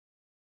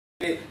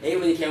Hey,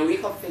 when you can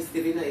wake up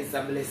festive, you know, it's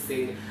a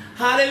blessing.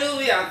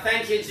 Hallelujah.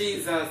 Thank you,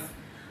 Jesus.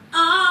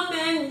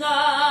 Amen, God.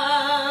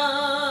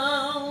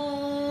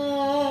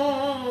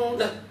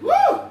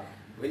 Woo!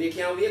 When you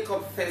can wake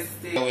up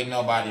festive. With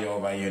nobody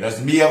over here.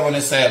 Just be on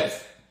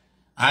yourself.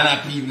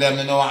 Anna people them,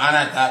 you know,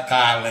 Anna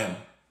call them.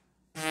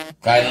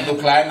 Cause it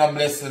look like no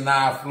blessing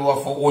now flow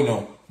for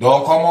Uno.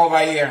 Don't come over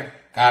here.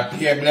 Cause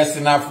peer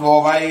blessing now flow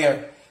over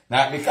here.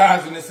 Not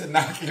because when you say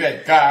knock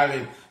it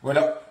calling.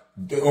 Uno.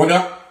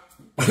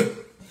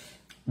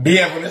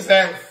 Behave on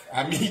yourself.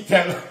 And me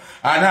tell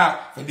Anna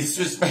for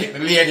disrespect the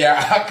lady, I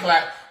act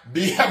like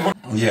behave.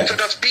 Yeah. So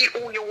just be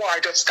who you are.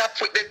 Just stop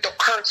with the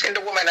curse in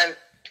the woman, and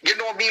you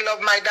know me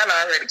love my Donna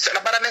already. So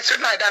nobody mess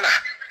with my Donna.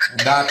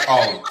 That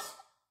out.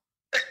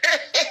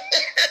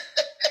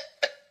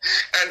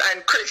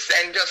 and Chris,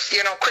 and just,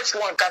 you know, Chris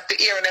won't got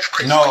the ear, and if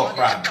Chris no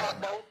problem. Talk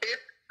about it,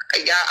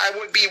 yeah, I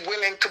would be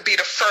willing to be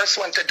the first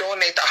one to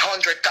donate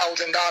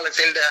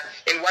 $100,000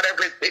 in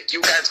whatever it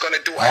you guys gonna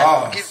do.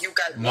 I will give you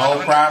guys no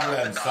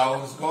problem.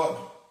 Sounds good.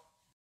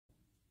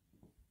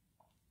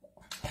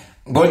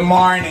 Good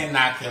morning,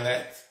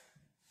 Nakilet.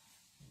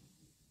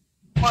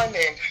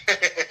 Morning.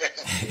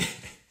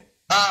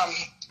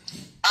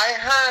 I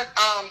heard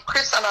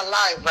Chris on a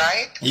live,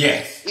 right?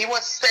 Yes. He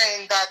was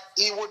saying that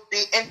he would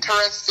be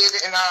interested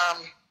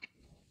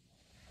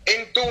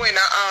in doing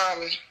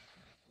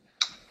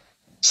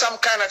some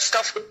kind of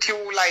stuff with you,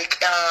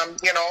 like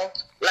you know,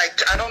 like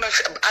I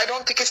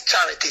don't think it's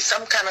charity,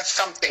 some kind of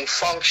something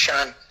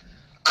function.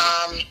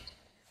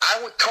 I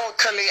would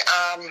totally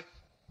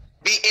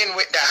be in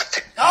with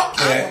that.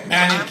 Okay,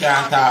 man, you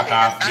can't talk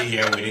off the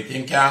air with it.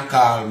 You can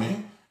call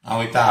me and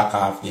we talk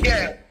off the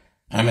air.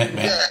 I mean,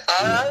 yeah,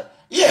 all right.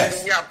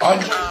 Yes, yeah,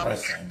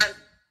 100%.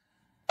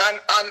 And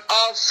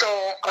also,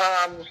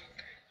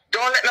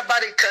 don't let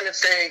nobody tell you,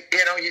 say,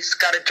 you know, you just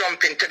got to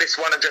jump into this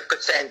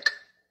 100%,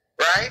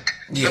 right?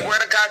 Yeah. The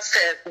Word of God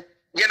says,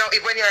 you know,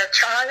 when you're a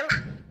child,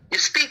 you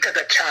speak as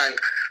a child.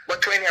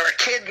 But when you're a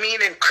kid,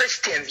 meaning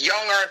Christians,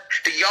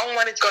 the young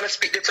one is going to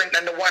speak different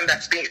than the one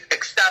that's being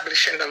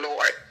established in the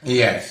Lord.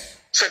 Yes.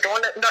 So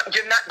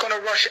you're not going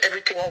to rush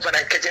everything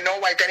overnight, because you know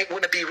why? Then it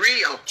wouldn't be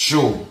real.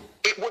 True.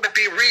 It wouldn't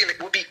be real. It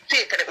would be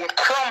fake, and it would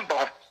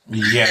crumble.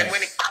 Yes. And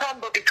when it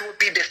crumbled, it would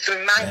be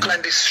dismantled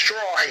and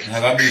destroyed.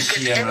 Never be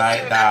shame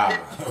like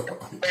that.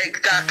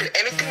 Exactly.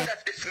 Anything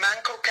that's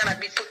dismantled cannot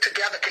be put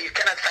together, because you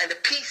cannot find the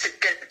pieces.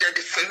 They're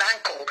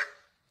dismantled.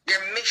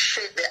 They're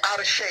misshaped. They're out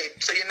of shape.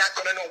 So you're not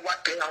going to know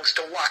what belongs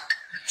to what.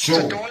 True.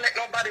 So don't let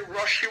nobody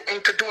rush you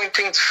into doing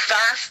things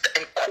fast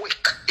and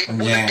quick. It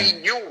wouldn't be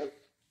you.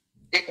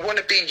 It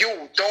wouldn't be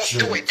you. Don't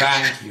do it.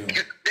 Thank you.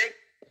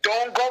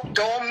 Don't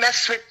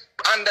mess with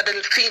under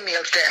the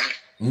females them.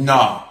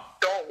 No.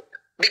 Don't.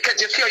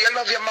 Because you see, you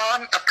love your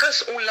mom. A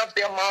person who loves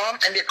their mom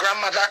and their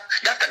grandmother,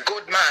 that's a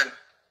good man.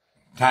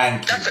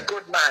 Thank you. That's a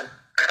good man.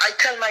 I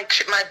tell my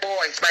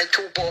boys, my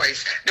two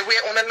boys, the way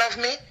you love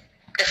me,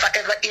 if I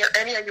ever hear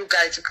any of you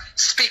guys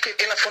speaking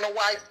ill for a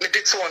wife, me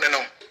did so want to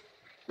know.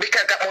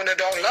 Because that one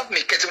don't love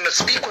me, because you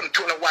speak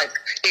to a wife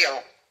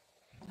ill.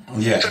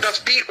 Yes. So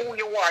just be who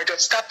you are.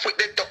 Just stop with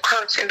the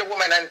curse in the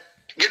woman, and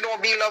you know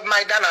me love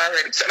my Donna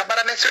already. So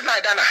nobody mess with my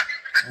Donna.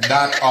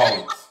 That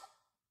out.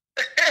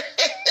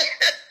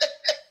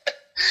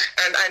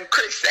 and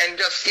Chris, and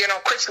just, you know,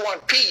 Chris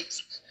want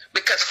peace,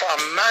 because for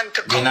a man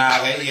to come you're not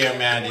gonna hear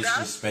me and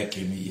disrespect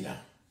him either.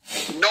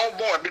 No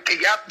more,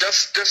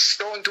 because just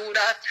don't do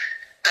that,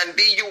 and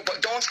be you,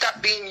 but don't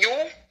stop being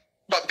you,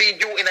 but be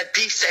you in a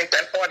decent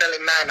and orderly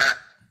manner.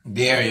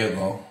 There you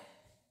go.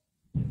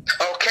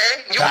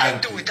 Okay? You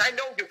can do it. I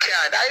know you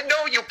can. I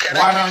know you can.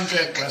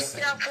 100%.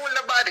 You can't fool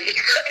nobody.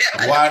 100%.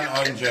 I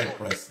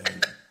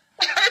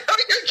know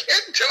you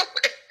can do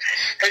it.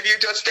 And you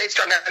just stay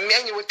strong. And me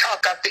and you will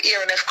talk out the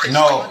ear, and if Chris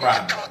no to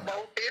talk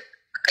about it,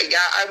 yeah,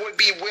 I would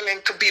be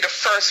willing to be the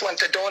first one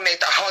to donate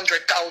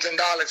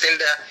 $100,000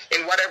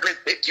 in whatever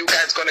it you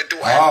guys gonna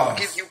do. I will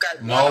give you guys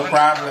no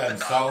problem.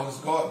 Sounds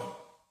good. All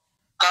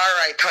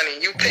right, honey.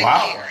 You take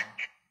care.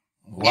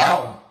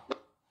 Wow.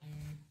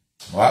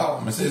 Wow,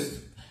 Mrs.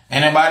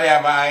 Anybody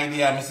have an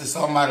idea? Mrs.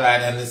 Somebody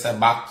like that, they say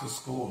back to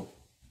school.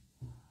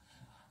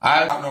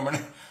 I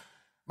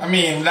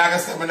mean, like I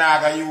said, I'm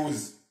not going to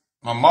use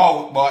my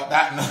mouth, but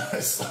that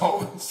not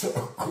sounds so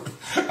good.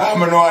 I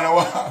don't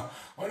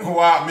know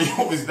why me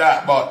use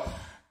that, but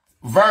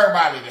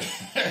verbally.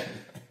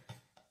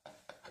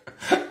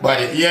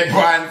 But at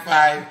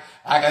 8.5,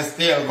 I can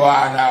still go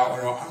on now.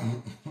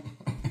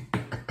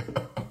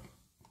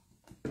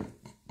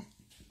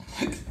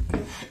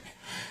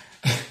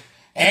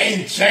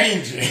 Ain't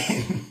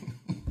changing.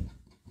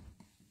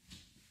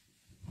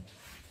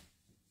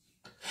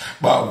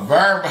 But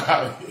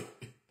verbally,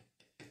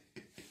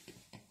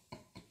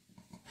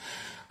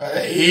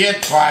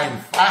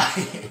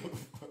 8.5.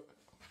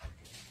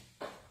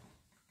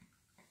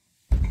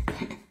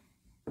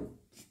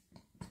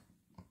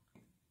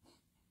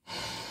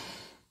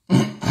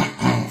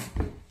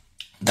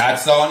 That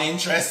sound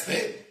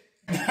interesting?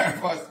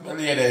 First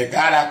lady,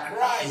 God of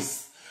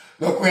Christ.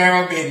 Look where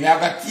I've been.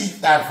 Never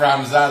teach that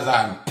from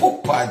Zazan. Poop.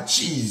 Papa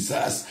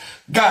Jesus,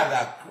 God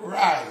of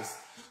Christ.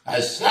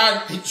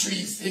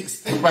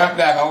 Ashanti360,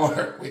 probably I can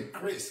work with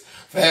Chris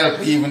for help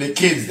even the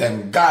kids,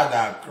 them. God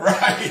of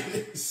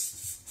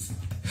Christ.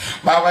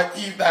 Mama,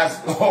 keep that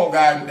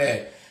slogan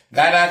there.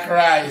 God of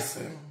Christ.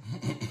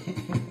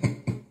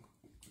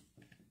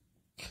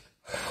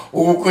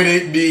 Who could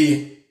it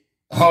be?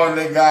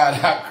 Only God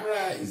of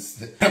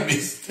Christ. Be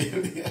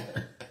still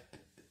here.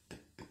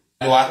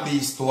 At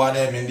least 2 of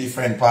them in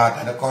different parts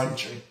of the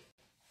country.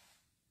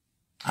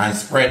 And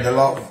spread the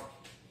love.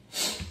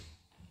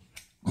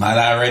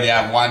 I already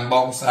have 1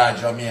 bouncer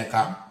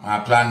Jamaica. I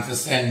plan to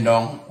send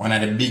down one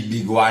of the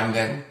big one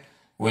them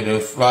with the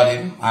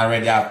flooding. I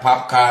already have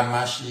popcorn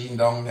machine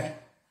down there.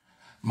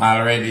 I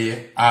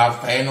already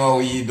have, you know,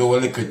 we do a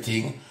little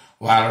thing.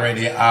 We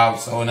already have,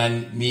 so when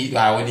I need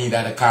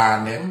the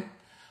can them.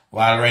 We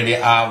already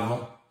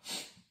have,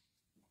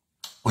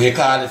 we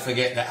call it,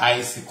 forget the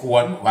icy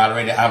cone. We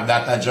already have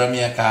that at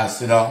Jamaica,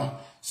 sit down.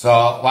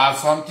 So we have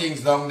some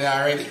things down there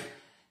already.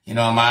 You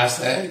know,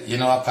 master, you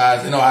know,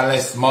 cause, you know,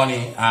 less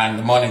money and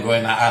the money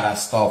going to other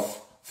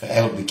stuff for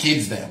help the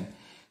kids them.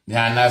 You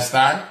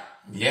understand?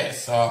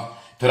 Yes, so,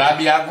 to that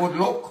be a good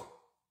look.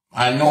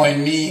 And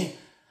knowing me,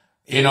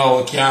 you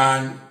know,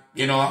 can,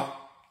 you know,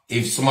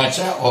 if so much,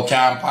 or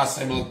can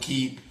possibly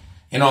keep,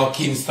 you know,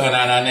 Kingston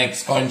and the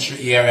next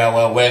country area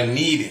were well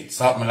needed.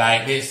 Something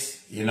like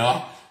this, you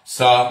know.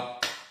 So,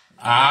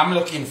 I'm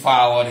looking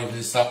forward if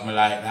it's something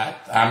like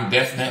that. I'm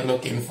definitely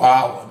looking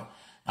forward.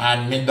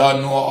 And me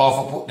don't know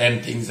how to put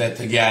them things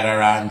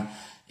together, and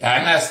you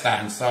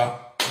understand, so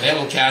they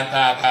can't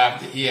talk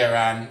up the ear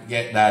and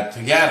get that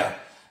together.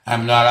 I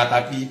know a lot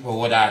of people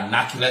would have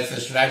knocked, let's say,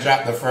 should I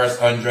drop the first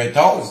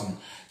 100,000?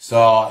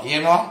 So,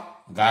 you know,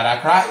 God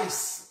of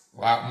Christ,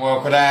 what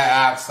more could I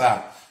ask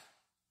her?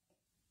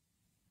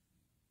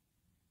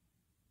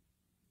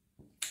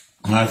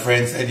 My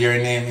friend said your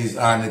name is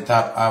on the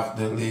top of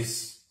the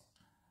list.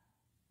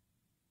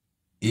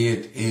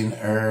 It in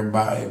her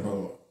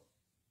Bible.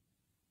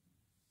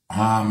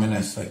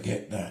 Minister,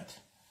 get that.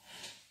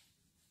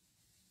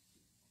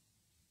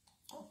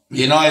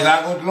 You know, it's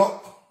a good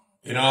look.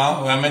 You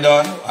know, when me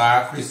done,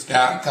 Chris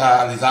can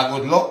call, it's a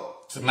good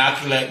look. To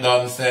Immaculate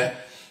done say,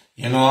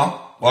 you know,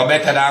 what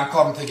better than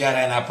come together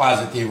in a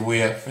positive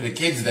way for the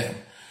kids them.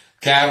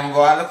 Can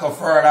go a little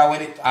further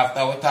with it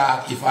after we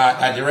talk if I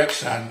that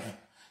direction.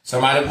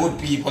 Some of the good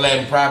people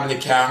them probably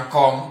can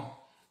come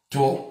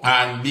to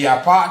and be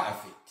a part of it.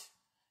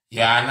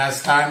 You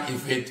understand?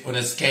 If it on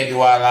a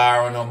schedule or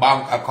on a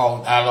bank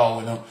account allow,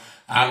 you know,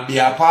 and be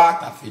a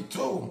part of it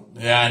too.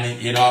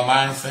 And, you know what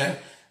I'm saying?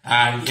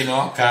 And, you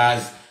know,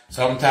 cause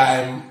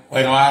sometimes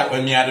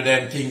when me do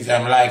them things,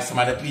 I'm like some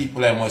of the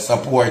people them will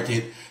support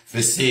it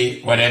to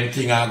see what them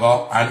things are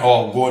go and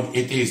how good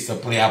it is to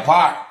play a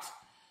part.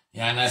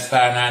 You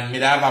understand? And me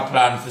have a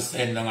plan to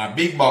send them a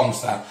big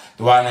bouncer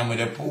to one them with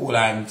the pool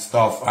and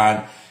stuff,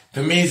 and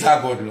to me it's a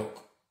good look.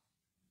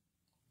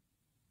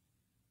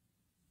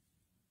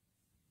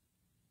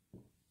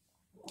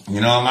 You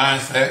know what I'm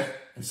saying?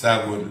 It's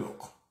a good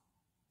look.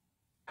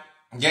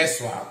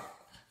 Guess what?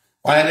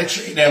 One of the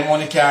 3 them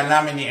only can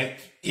nominate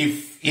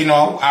if, you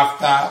know,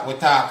 after we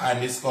talk and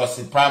discuss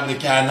it, probably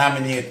can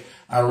nominate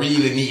a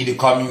really needy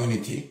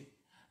community.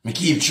 Me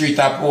keep treat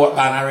of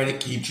Portland already,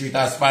 keep treat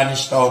of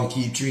Spanish Town,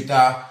 keep treat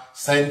of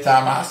St.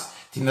 Thomas.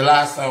 In the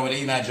last time we were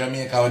in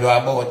Jamaica, we do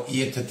about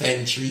 8 to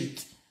 10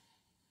 treat.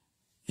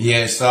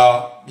 Yeah,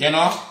 so, you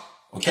know,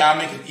 we can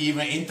make it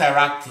even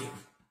interactive.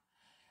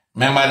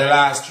 Remember the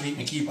last street,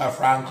 me keep a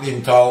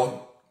Franklin Town,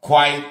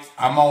 quite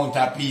amount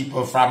of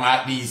people from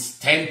at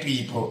least 10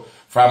 people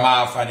from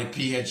half of the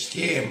PH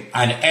came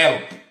and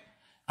help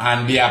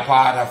and be a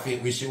part of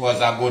it, which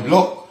was a good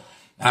look.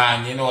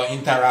 And, you know,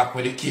 interact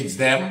with the kids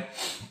them.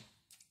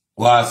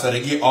 Well, so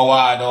they give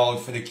award out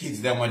for the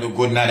kids them with the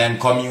good in them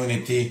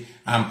community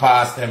and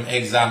pass them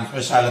exams,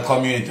 especially the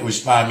community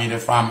which part me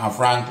from a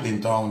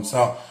Franklin Town.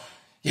 So,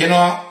 you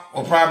know,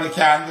 we probably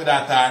can do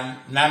that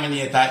and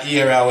nominate an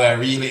area where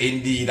really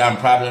indeed and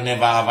probably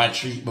never have a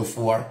treat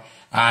before.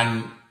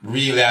 And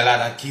really a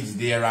lot of kids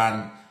there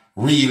and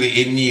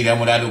really in need and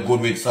would have do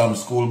good with some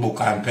school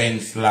book and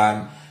pencil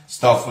and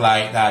stuff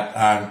like that.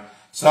 And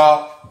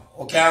so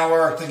we can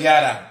work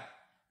together.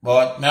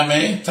 But let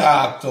me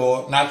talk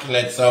to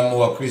Immaculate some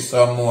more, Chris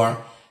some more,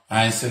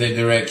 and see the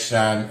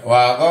direction where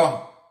I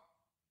go.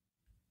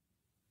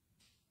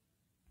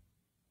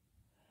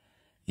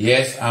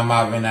 Yes, I'm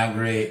having a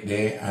great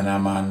day and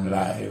I'm on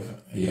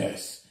live.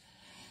 Yes.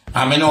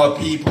 I know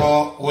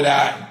people would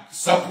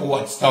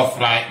support stuff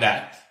like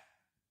that.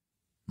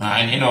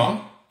 And, you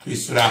know,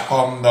 Chris would have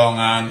come down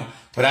and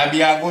would that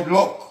be a good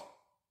look.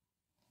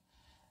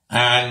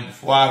 And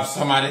for have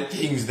some of the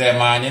things there,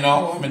 man, you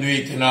know, when we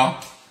do it, you know.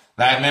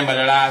 Like, remember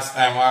the last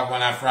time we were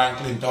going to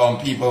Franklin Town,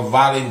 people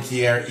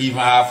volunteer even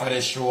after the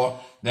show,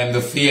 them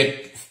the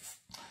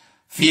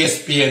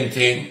face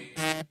painting.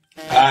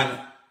 And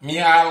me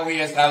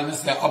always, I'll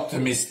say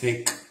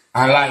optimistic.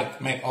 I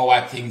like make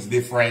our things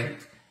different.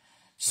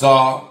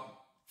 So,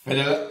 for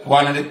the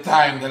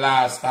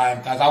last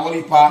time, cause I will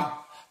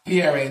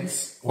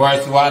parents who are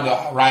to want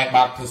to right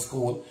back to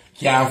school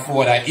can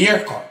afford a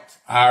haircut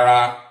or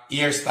a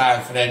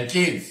hairstyle for them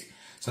kids.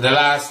 So the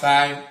last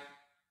time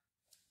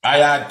I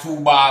had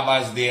 2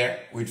 barbers there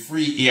with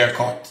free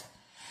haircut,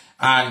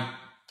 and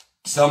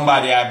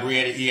somebody had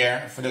braided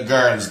hair for the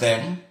girls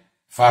them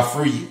for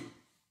free.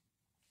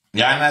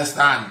 You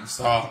understand?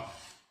 So,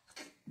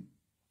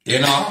 you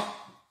know,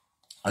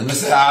 and I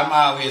say I'm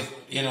always,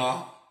 you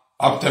know,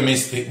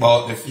 optimistic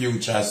about the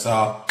future.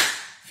 So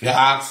if you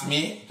ask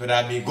me, would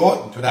that be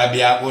good? Would that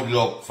be a good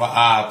look for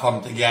all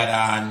come together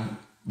and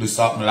do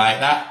something like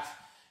that?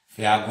 If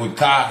you have good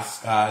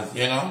cause,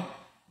 you know,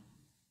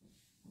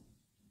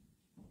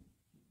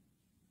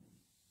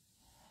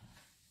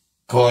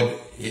 could,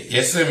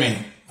 you see me?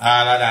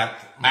 All of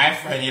that. My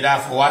friend, you'd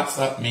have to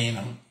WhatsApp me, you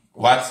know.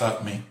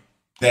 WhatsApp me.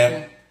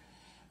 Them.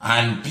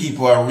 And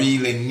people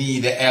really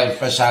need the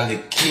help, especially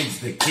the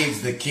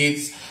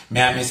kids.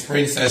 Me and Miss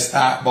Princess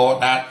talk about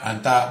that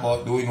and talk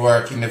about doing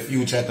work in the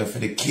future for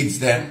the kids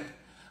them.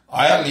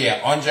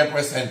 Earlier,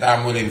 100%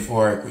 I'm willing for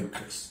work with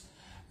Chris.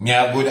 Me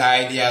have good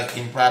ideas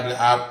in probably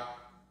have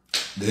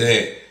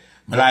the,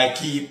 me like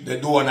keep the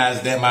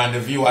donors them and the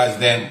viewers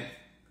them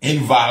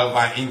involved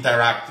and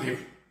interactive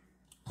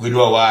with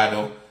what we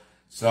do.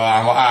 So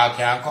all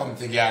can come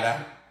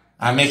together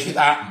and make it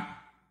happen.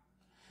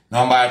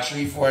 Number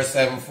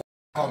 3474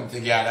 come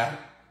together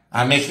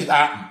and make it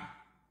happen.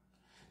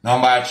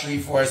 Number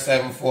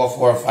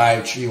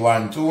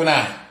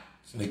 3474453129.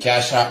 So the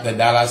cash app, the $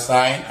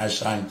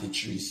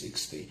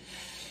 ashanti360.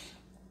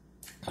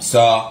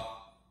 So,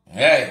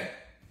 hey,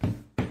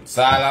 it's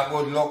all a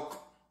good look.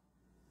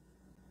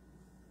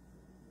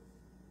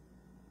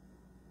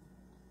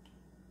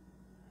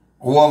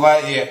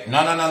 Over here. No.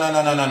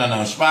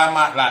 Spam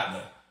mat like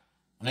that.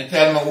 When they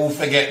tell me who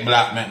forget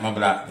black, make me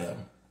black them.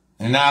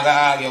 You're not going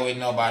to argue with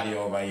nobody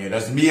over here.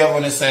 Just be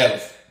on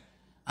yourself.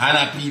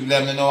 Anna people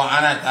them, you know,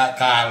 Anna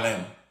call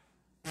them.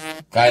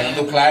 Because it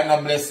look like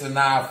no blessing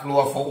now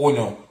flow for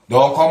Uno.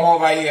 Don't come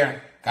over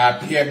here.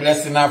 Because peer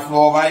blessing now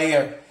flow over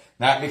here.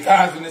 Not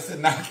because when you say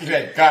knock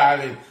that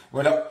calling.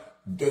 Uno,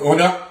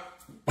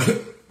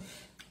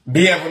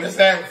 behave on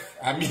yourself.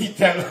 And me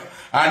tell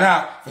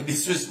Anna, for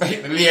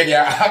disrespect the lady,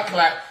 I act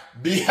like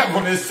behave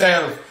on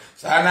yourself.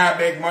 So I now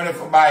beg money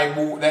for buy a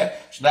boot there.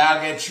 Should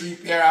I get 3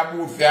 pair of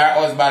boot for your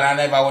husband and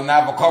never will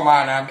never come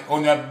on and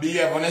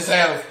behave on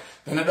yourself?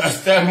 Then you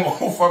just tell me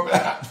who for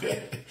black.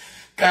 Because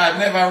I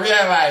never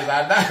realized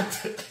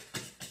that.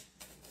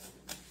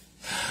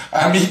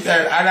 I mean,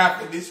 I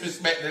have to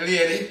disrespect the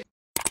lady.